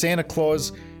believe that Santa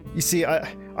Claus... You see,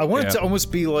 I want it to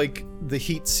almost be like the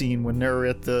Heat scene when they're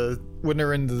in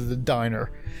the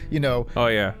diner. Oh,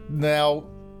 yeah. Now...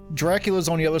 Dracula's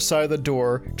on the other side of the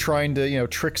door, trying to,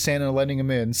 trick Santa and letting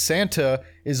him in. Santa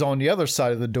is on the other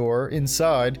side of the door,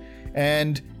 inside,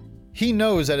 and he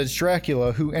knows that it's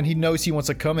Dracula, and he knows he wants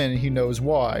to come in, and he knows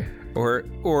why.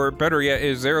 Or better yet,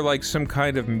 is there some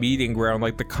kind of meeting ground,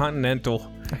 like the Continental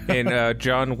in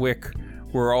John Wick,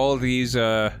 where all these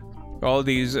imaginary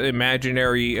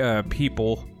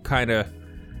people kind of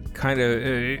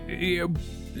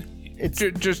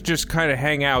it's just kind of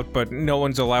hang out, but no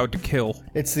one's allowed to kill.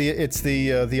 It's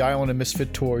the island of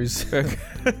misfit toys.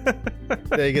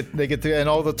 they get and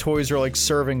all the toys are like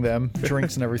serving them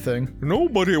drinks and everything.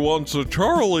 Nobody wants a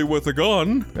Charlie with a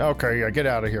gun. Okay, yeah, get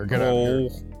out of here. Get out of here.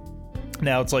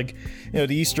 Now it's like,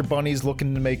 the Easter Bunny's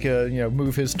looking to make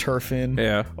move his turf in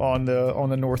on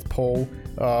the North Pole.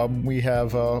 We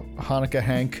have Hanukkah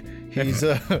Hank. He's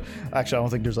actually, I don't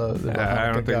think there's a Hanukkah I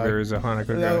don't think guy. there is a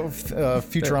Hanukkah guy.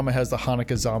 Futurama has the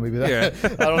Hanukkah zombie, but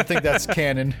I don't think that's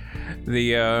canon.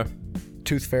 The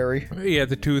Tooth Fairy. Yeah,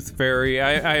 the Tooth Fairy.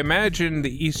 I imagine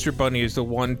the Easter Bunny is the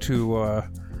one to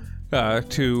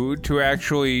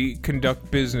actually conduct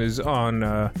business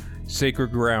on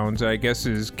sacred grounds. I guess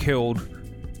is killed,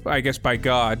 by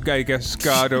God. I guess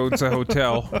God owns a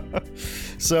hotel.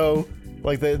 So,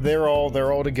 like they're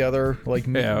all together, like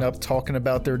meeting up, talking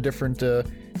about their different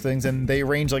things, and they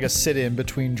arrange like a sit-in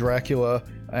between Dracula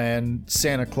and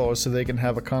Santa Claus so they can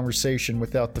have a conversation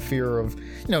without the fear of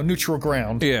neutral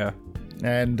ground. Yeah.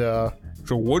 And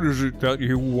so what is it that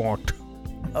you want?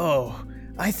 Oh,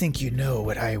 I think you know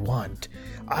what I want.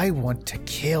 I want to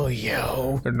kill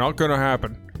you. It's not gonna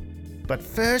happen. But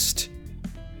first,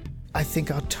 I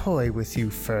think I'll toy with you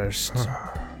first.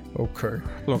 Okay.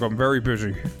 Look, I'm very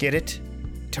busy. Get it?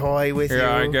 Toy with you.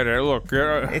 Yeah, I get it. Look,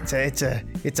 it's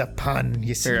a pun.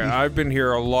 You see. Yeah, I've been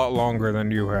here a lot longer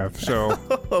than you have. So.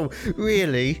 Oh,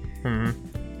 really? Mm-hmm.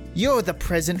 You're the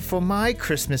present for my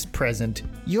Christmas present.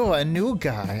 You're a new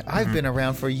guy. I've been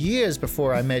around for years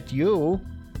before I met you.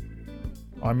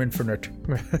 I'm infinite.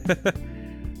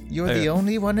 You're the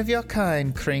only one of your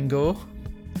kind, Kringle.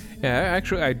 Yeah,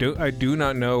 actually, I do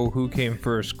not know who came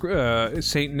first,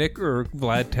 Saint Nick or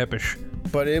Vlad Tepes.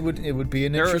 But it would be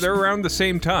an interesting. They're around the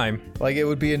same time. Like it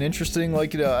would be an interesting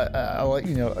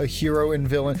a hero and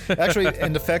villain. Actually,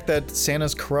 and the fact that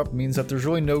Santa's corrupt means that there's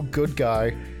really no good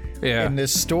guy. Yeah. In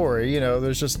this story,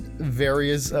 there's just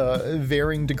various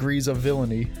varying degrees of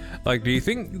villainy. Like, do you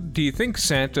think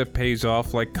Santa pays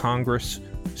off like Congress?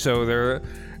 So they're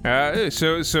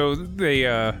so they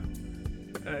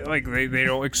they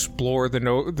don't explore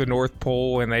the North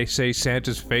Pole and they say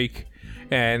Santa's fake.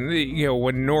 And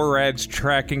when NORAD's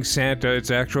tracking Santa,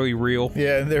 it's actually real.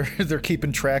 Yeah, and they're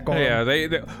keeping track on him. Yeah,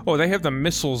 they have the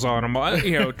missiles on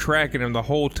him, tracking him the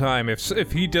whole time.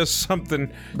 If he does something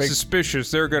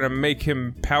suspicious, they're gonna make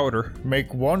him powder.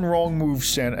 Make one wrong move,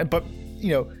 Santa. But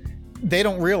they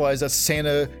don't realize that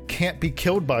Santa can't be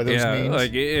killed by those means.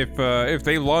 Like if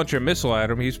they launch a missile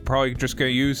at him, he's probably just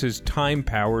gonna use his time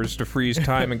powers to freeze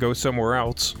time and go somewhere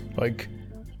else. Like,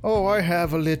 oh, I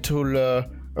have a little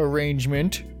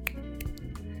arrangement.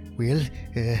 Well,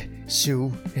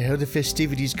 so how are the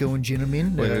festivities going,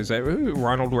 gentlemen? Wait, is that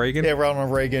Ronald Reagan? Yeah,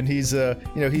 Ronald Reagan. He's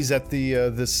he's at the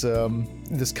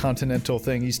this continental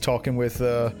thing. He's talking with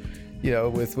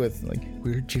with like,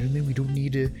 well, gentlemen, we don't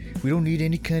need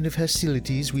any kind of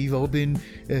hostilities. We've all been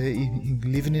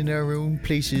living in our own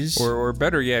places. Or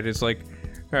better yet, it's like,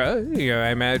 I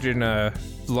imagine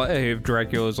if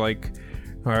Dracula's like,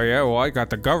 oh yeah, well, I got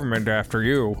the government after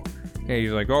you. And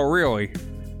he's like, oh, really?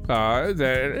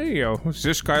 Does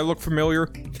this guy look familiar?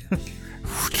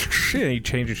 And he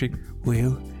changes it.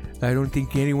 Well, I don't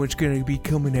think anyone's going to be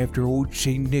coming after old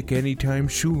Saint Nick anytime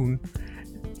soon.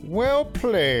 Well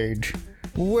played,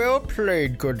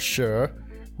 good sir.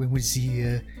 When was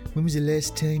the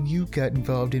last time you got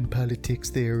involved in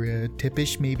politics there,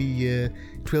 Tepes? Maybe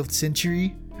 12th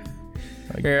century?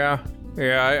 Yeah,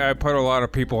 I put a lot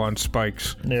of people on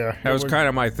spikes. Yeah. That was kind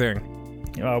of my thing.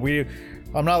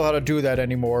 I'm not allowed to do that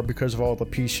anymore because of all the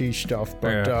PC stuff,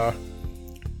 but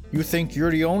you think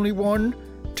you're the only one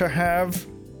to have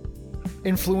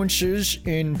influences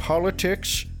in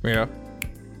politics? Yeah.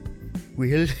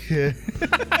 Well,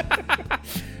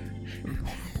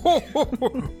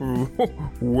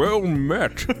 well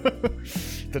met.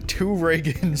 The two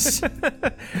Reagans.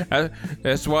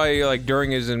 That's why, like,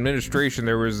 during his administration,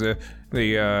 there was the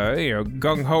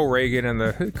gung-ho Reagan and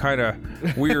the kind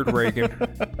of weird Reagan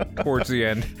towards the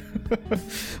end.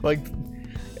 Like,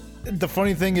 the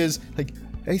funny thing is, like,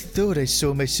 I thought I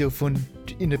saw myself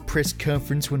in a press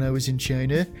conference when I was in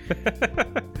China.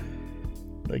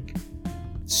 Like,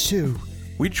 so...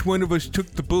 Which one of us took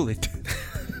the bullet?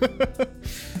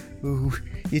 Oh,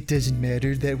 it doesn't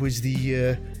matter. That was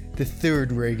the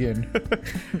third Reagan.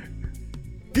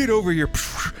 Get over here.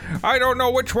 I don't know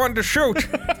which one to shoot.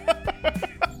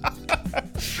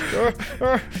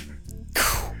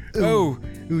 Oh,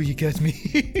 you got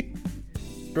me.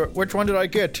 Which one did I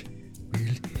get?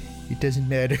 Well, it doesn't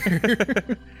matter.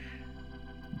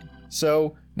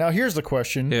 So, now here's the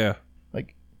question. Yeah.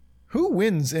 Like, who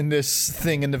wins in this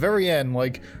thing in the very end?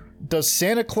 Like, does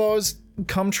Santa Claus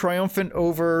come triumphant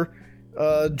over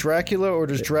Dracula, or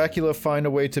does Dracula find a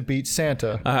way to beat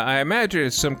Santa? I imagine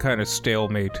it's some kind of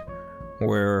stalemate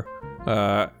where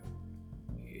I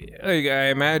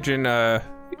imagine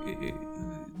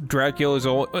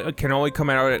Dracula can only come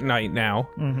out at night now,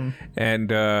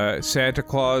 and Santa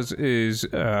Claus is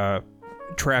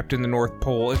trapped in the North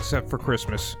Pole except for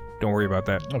Christmas. Don't worry about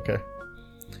that. Okay.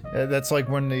 That's like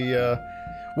when the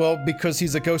well, because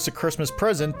he's a ghost of Christmas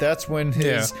present, that's when he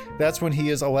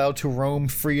is allowed to roam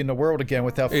free in the world again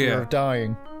without fear of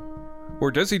dying.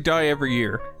 Or does he die every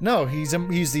year? No, he's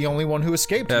the only one who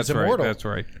escaped. He's immortal. That's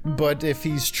right. But if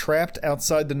he's trapped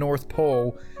outside the North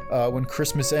Pole when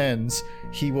Christmas ends,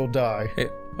 he will die.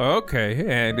 Okay,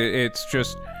 and it's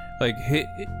just like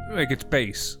it's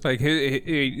base. Like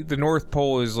the North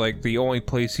Pole is like the only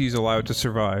place he's allowed to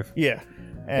survive. Yeah.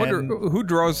 And wonder who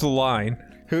draws the line.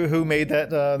 Who made that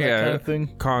kind of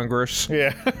thing? Congress.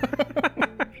 Yeah.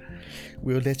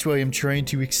 Well, that's why I'm trying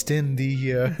to extend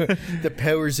the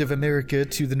powers of America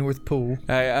to the North Pole.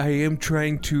 I am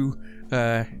trying to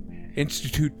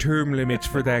institute term limits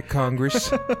for that Congress,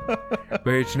 but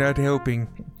it's not helping.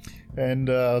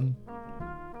 And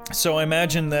so I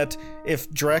imagine that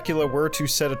if Dracula were to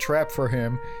set a trap for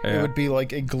him, it would be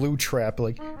like a glue trap,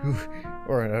 like,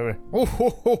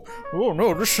 oh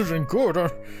no, this isn't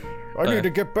good. I need to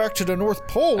get back to the North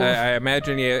Pole. I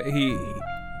imagine he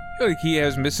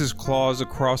has Mrs. Claus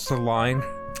across the line.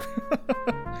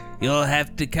 You'll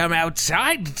have to come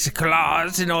outside,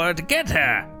 Claus, in order to get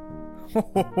her.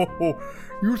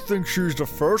 You think she's the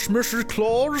first Mrs.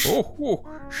 Claus? Oh,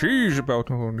 she's about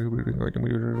to...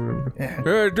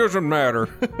 It doesn't matter.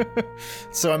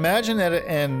 So imagine that it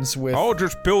ends with... I'll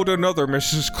just build another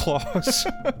Mrs. Claus.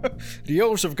 The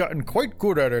elves have gotten quite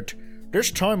good at it. This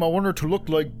time I want her to look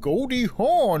like Goldie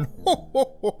Hawn.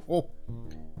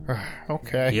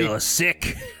 Okay. You're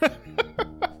sick.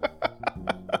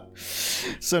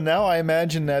 So now I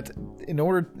imagine that in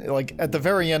order, like, at the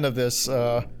very end of this,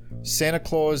 Santa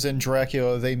Claus and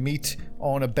Dracula, they meet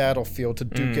on a battlefield to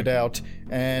duke it out,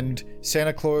 and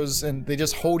Santa Claus, and they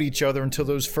just hold each other until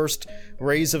those first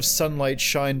rays of sunlight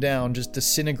shine down, just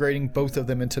disintegrating both of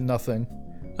them into nothing.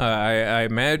 I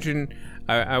imagine,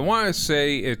 I want to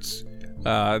say it's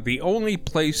the only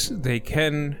place they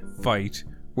can fight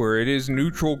where it is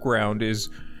neutral ground is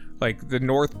like the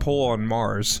North Pole on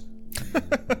Mars.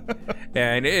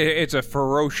 And it's a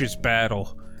ferocious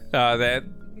battle that,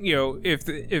 you know,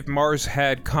 if Mars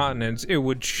had continents, it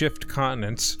would shift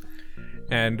continents,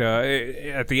 and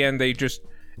at the end they just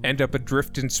end up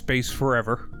adrift in space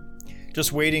forever,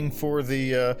 just waiting for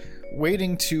the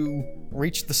waiting to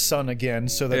reach the sun again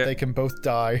so that they can both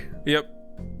die. Yep.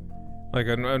 Like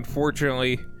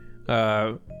unfortunately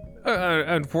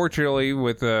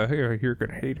with you're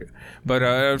gonna hate it, but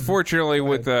unfortunately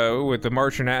with the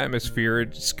Martian atmosphere,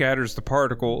 it scatters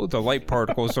the light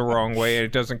particles the wrong way, and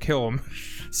it doesn't kill them.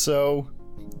 So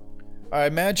I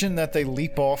imagine that they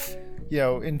leap off,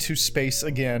 into space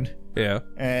again. Yeah.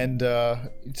 And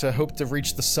to hope to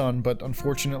reach the sun, but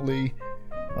unfortunately,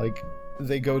 like,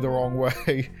 they go the wrong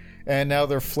way. And now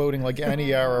they're floating like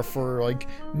Aniara for like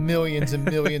millions and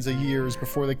millions of years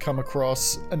before they come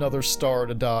across another star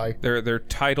to die. They're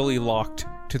tidally locked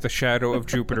to the shadow of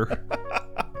Jupiter.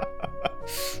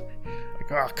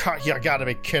 Oh, God, you gotta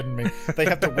be kidding me. They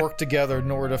have to work together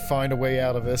in order to find a way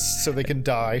out of this so they can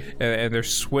die. And they're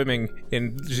swimming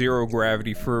in zero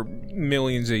gravity for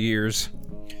millions of years.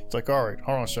 It's like, alright,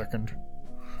 hold on a second.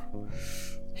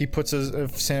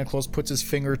 Santa Claus puts his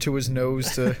finger to his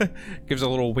nose to... Gives a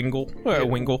little wingle.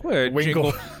 Wingle.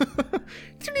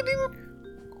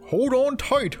 Hold on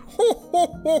tight. Ho,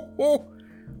 ho, ho, ho.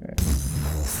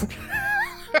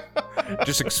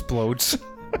 Just explodes.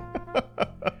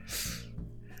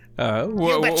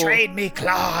 You betrayed me,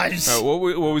 Claus! What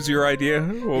was your idea?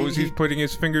 What was he putting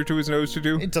his finger to his nose to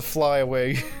do? To fly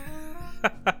away.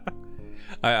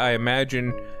 I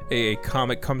imagine a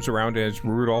comet comes around and it's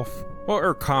Rudolph.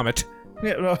 Or Comet.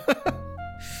 Yeah, no.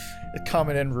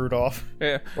 Comet and Rudolph.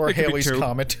 Yeah. Or Haley's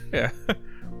Comet. Yeah.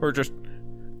 Or just,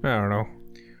 I don't know.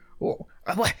 Oh,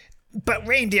 but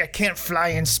reindeer can't fly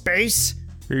in space.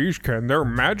 These can. They're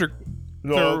magic.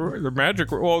 No. They're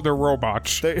magic. Well, they're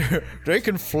robots. They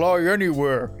can fly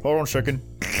anywhere. Hold on a second.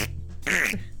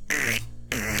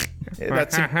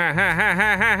 That's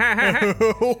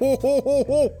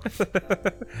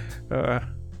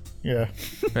yeah.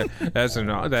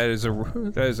 That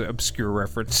is an obscure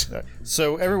reference.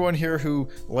 So everyone here who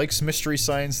likes Mystery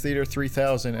Science Theater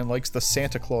 3000 and likes the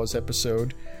Santa Claus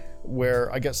episode,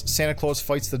 where I guess Santa Claus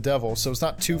fights the devil, so it's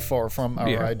not too far from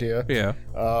our idea. Yeah.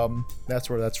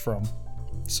 That's where that's from.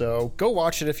 So go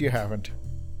watch it if you haven't.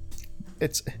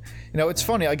 It's, it's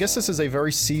funny. I guess this is a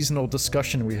very seasonal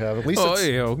discussion we have. At least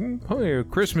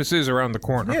Christmas is around the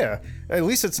corner. Yeah. At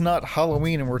least it's not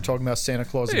Halloween and we're talking about Santa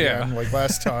Claus again, like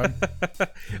last time.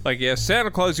 Santa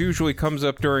Claus usually comes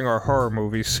up during our horror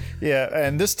movies. Yeah,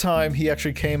 and this time he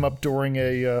actually came up during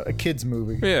a kids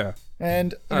movie. Yeah.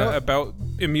 And about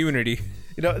immunity.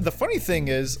 The funny thing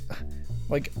is,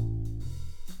 like,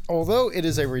 although it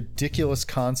is a ridiculous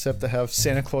concept to have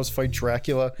Santa Claus fight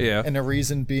Dracula, and the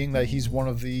reason being that he's one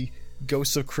of the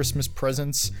ghosts of Christmas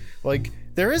presents, like,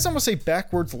 there is almost a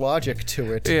backwards logic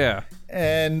to it. Yeah.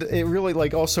 And it really,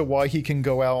 like, also why he can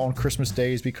go out on Christmas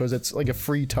days, because it's, like, a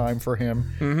free time for him.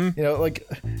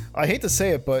 Mm-hmm. I hate to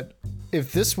say it, but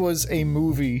if this was a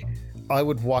movie, I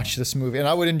would watch this movie, and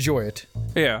I would enjoy it.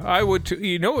 Yeah, I would too.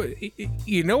 You know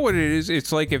what it is?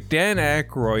 It's like if Dan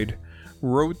Aykroyd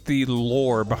wrote the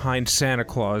lore behind Santa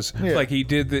Claus, like he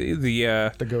did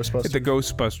the Ghostbusters. The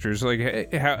Ghostbusters,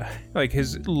 like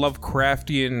his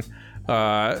Lovecraftian,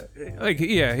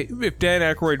 if Dan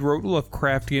Aykroyd wrote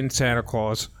Lovecraftian Santa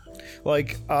Claus.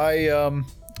 Like I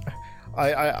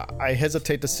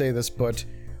hesitate to say this, but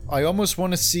I almost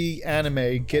want to see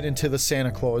anime get into the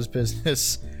Santa Claus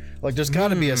business. Like, there's got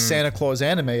to be a Santa Claus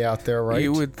anime out there, right?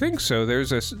 You would think so.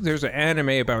 There's an anime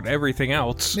about everything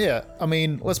else. Yeah, I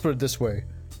mean, let's put it this way.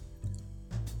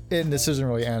 And this isn't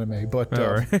really anime, but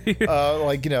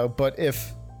but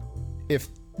if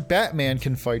Batman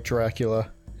can fight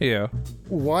Dracula,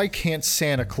 why can't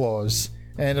Santa Claus?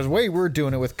 And the way we're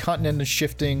doing it with continent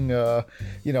shifting,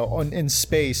 in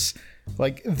space,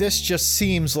 like, this just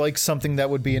seems like something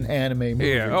that would be an anime movie.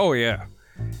 Yeah. Oh yeah.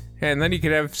 And then you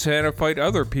could have Santa fight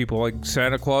other people, like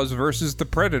Santa Claus versus the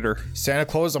Predator. Santa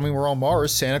Claus, I mean, we're on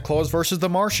Mars. Santa Claus versus the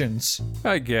Martians.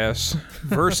 I guess.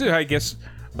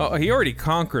 He already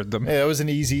conquered them. Yeah, it was an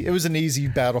easy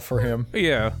battle for him.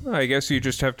 Yeah, I guess you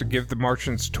just have to give the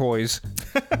Martians toys.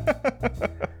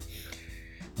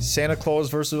 Santa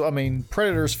Claus versus,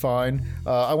 Predator's fine.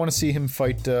 I want to see him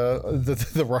fight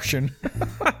the Russian.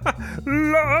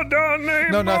 No,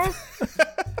 not...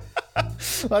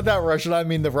 Not that Russian, I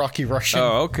mean the Rocky Russian.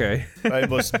 Oh, okay. I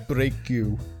must break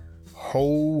you.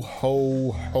 Ho,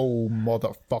 ho, ho,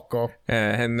 motherfucker.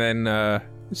 And then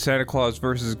Santa Claus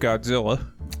versus Godzilla.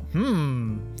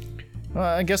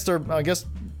 I guess they're both...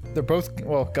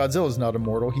 Well, Godzilla's not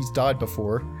immortal. He's died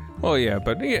before. Well, yeah,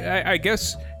 but I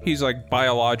guess he's, like,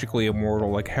 biologically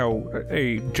immortal, like how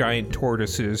a giant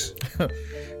tortoise is.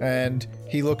 And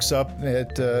he looks up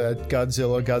at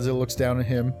Godzilla. Godzilla looks down at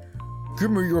him. Give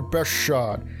me your best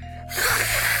shot.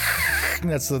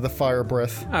 That's the fire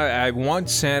breath. I want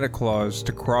Santa Claus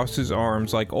to cross his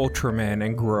arms like Ultraman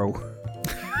and grow.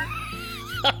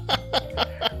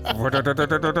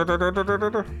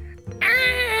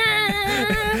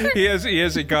 He has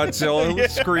a Godzilla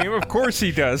scream. Of course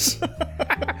he does.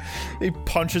 He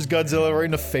punches Godzilla right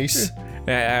in the face.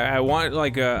 I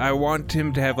want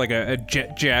him to have like a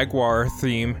Jaguar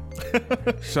theme.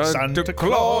 Santa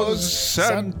Claus,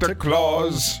 Santa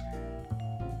Claus.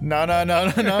 No,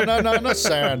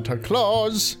 Santa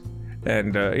Claus.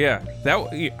 And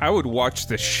I would watch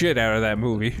the shit out of that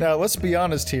movie. Now let's be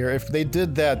honest here. If they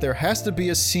did that, there has to be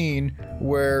a scene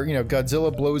where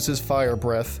Godzilla blows his fire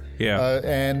breath,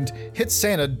 and hits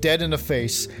Santa dead in the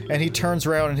face, and he turns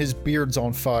around and his beard's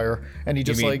on fire, and he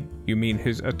just you mean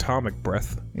his atomic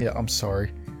breath? Yeah, I'm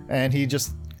sorry. And he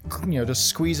just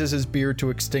squeezes his beard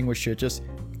to extinguish it.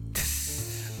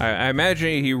 I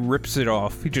imagine he rips it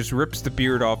off. He just rips the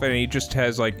beard off, and he just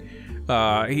has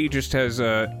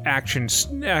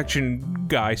action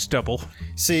guy stubble.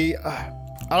 See, I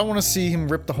don't want to see him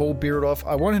rip the whole beard off.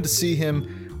 I wanted to see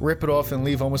him rip it off and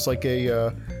leave almost like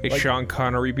a Sean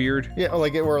Connery beard. Yeah, a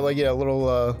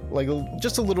little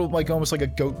just a little almost like a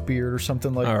goat beard or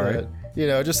something like that.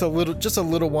 Right. Just a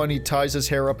little one. He ties his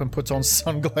hair up and puts on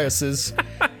sunglasses.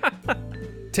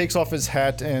 Takes off his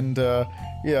hat and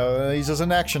he's just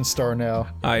an action star now.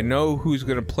 I know who's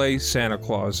gonna play Santa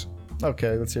Claus.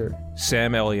 Okay, let's hear it.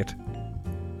 Sam Elliott.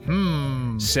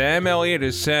 Sam Elliott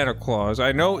is Santa Claus.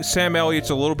 I know Sam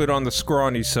Elliott's a little bit on the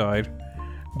scrawny side,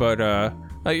 but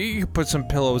you can put some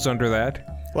pillows under that.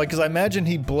 Because I imagine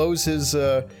he blows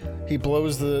the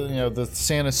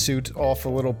Santa suit off a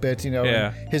little bit,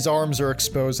 and his arms are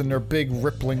exposed, and they're big,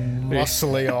 rippling,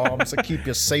 muscly arms that keep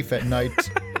you safe at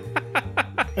night.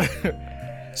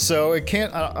 So it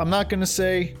can't. I'm not gonna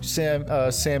say Sam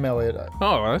Elliott.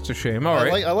 Oh, that's a shame. All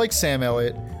right. I like Sam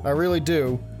Elliott. I really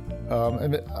do.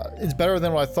 It's better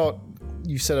than what I thought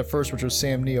you said at first, which was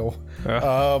Sam Neill.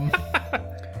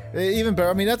 Even better.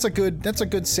 I mean, that's a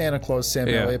good Santa Claus, Sam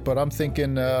Elliott. But I'm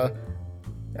thinking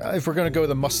if we're gonna go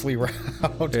the muscly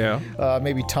route,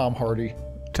 maybe Tom Hardy.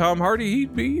 Tom Hardy,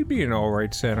 he'd be an all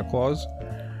right Santa Claus.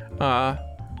 I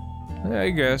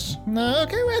guess. No,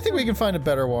 okay, I think we can find a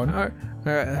better one.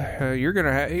 You're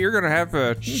gonna have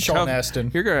a Sean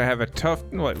Astin. You're gonna have a tough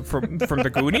from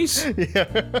the Goonies.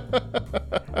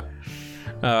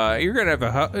 Yeah. You're gonna have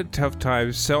a tough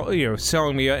time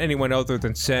selling me anyone other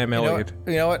than Sam Elliott.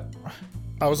 You know what?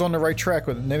 I was on the right track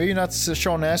with it. Maybe not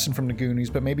Sean Astin from the Goonies,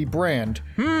 but maybe Brand.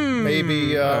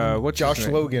 Maybe Josh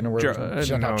Logan or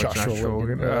whatever. Not Josh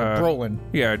Logan. Brolin.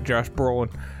 Yeah, Josh Brolin.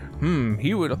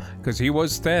 He would, because he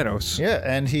was Thanos. Yeah,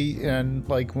 and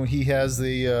like when he has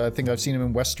the, I think I've seen him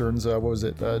in westerns. What was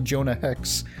it? Jonah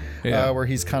Hex, where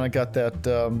he's kind of got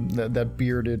that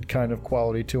bearded kind of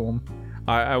quality to him.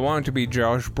 I want it to be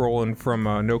Josh Brolin from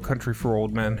No Country for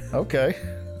Old Men. Okay.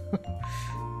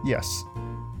 Yes.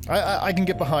 I can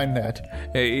get behind that.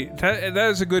 Hey, that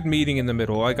is a good meeting in the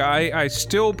middle. Like I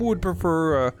still would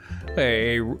prefer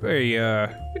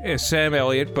a Sam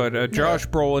Elliott, but Josh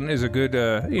Brolin is a good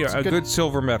good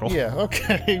silver medal. Yeah.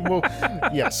 Okay. Well,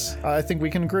 yes, I think we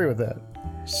can agree with that.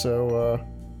 So,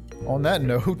 on that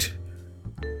note,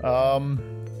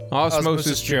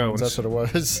 Osmosis Jones. That's what it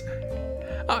was.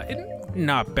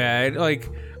 Not bad. Like.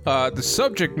 The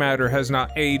subject matter has not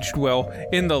aged well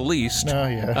in the least. Oh,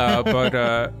 yeah. But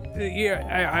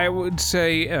I would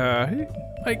say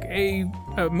like a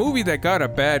movie that got a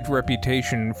bad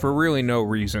reputation for really no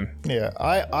reason. Yeah,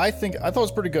 I thought it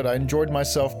was pretty good. I enjoyed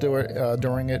myself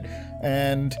during it,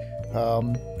 and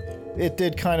it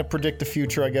did kind of predict the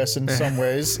future, I guess, in some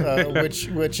ways,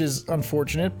 which is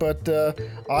unfortunate. But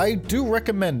I do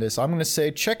recommend this. I'm going to say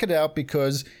check it out,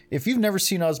 because if you've never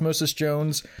seen Osmosis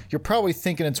Jones, you're probably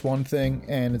thinking it's one thing,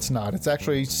 and it's not. It's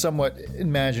actually somewhat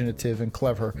imaginative and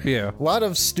clever. Yeah. A lot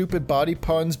of stupid body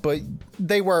puns, but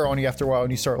they wear on you after a while,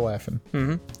 and you start laughing.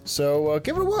 Mm-hmm. So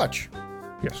give it a watch.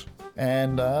 Yes.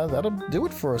 And that'll do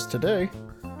it for us today.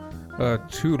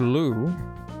 Toodaloo.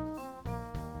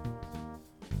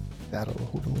 That'll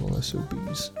hold a little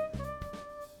SOBs.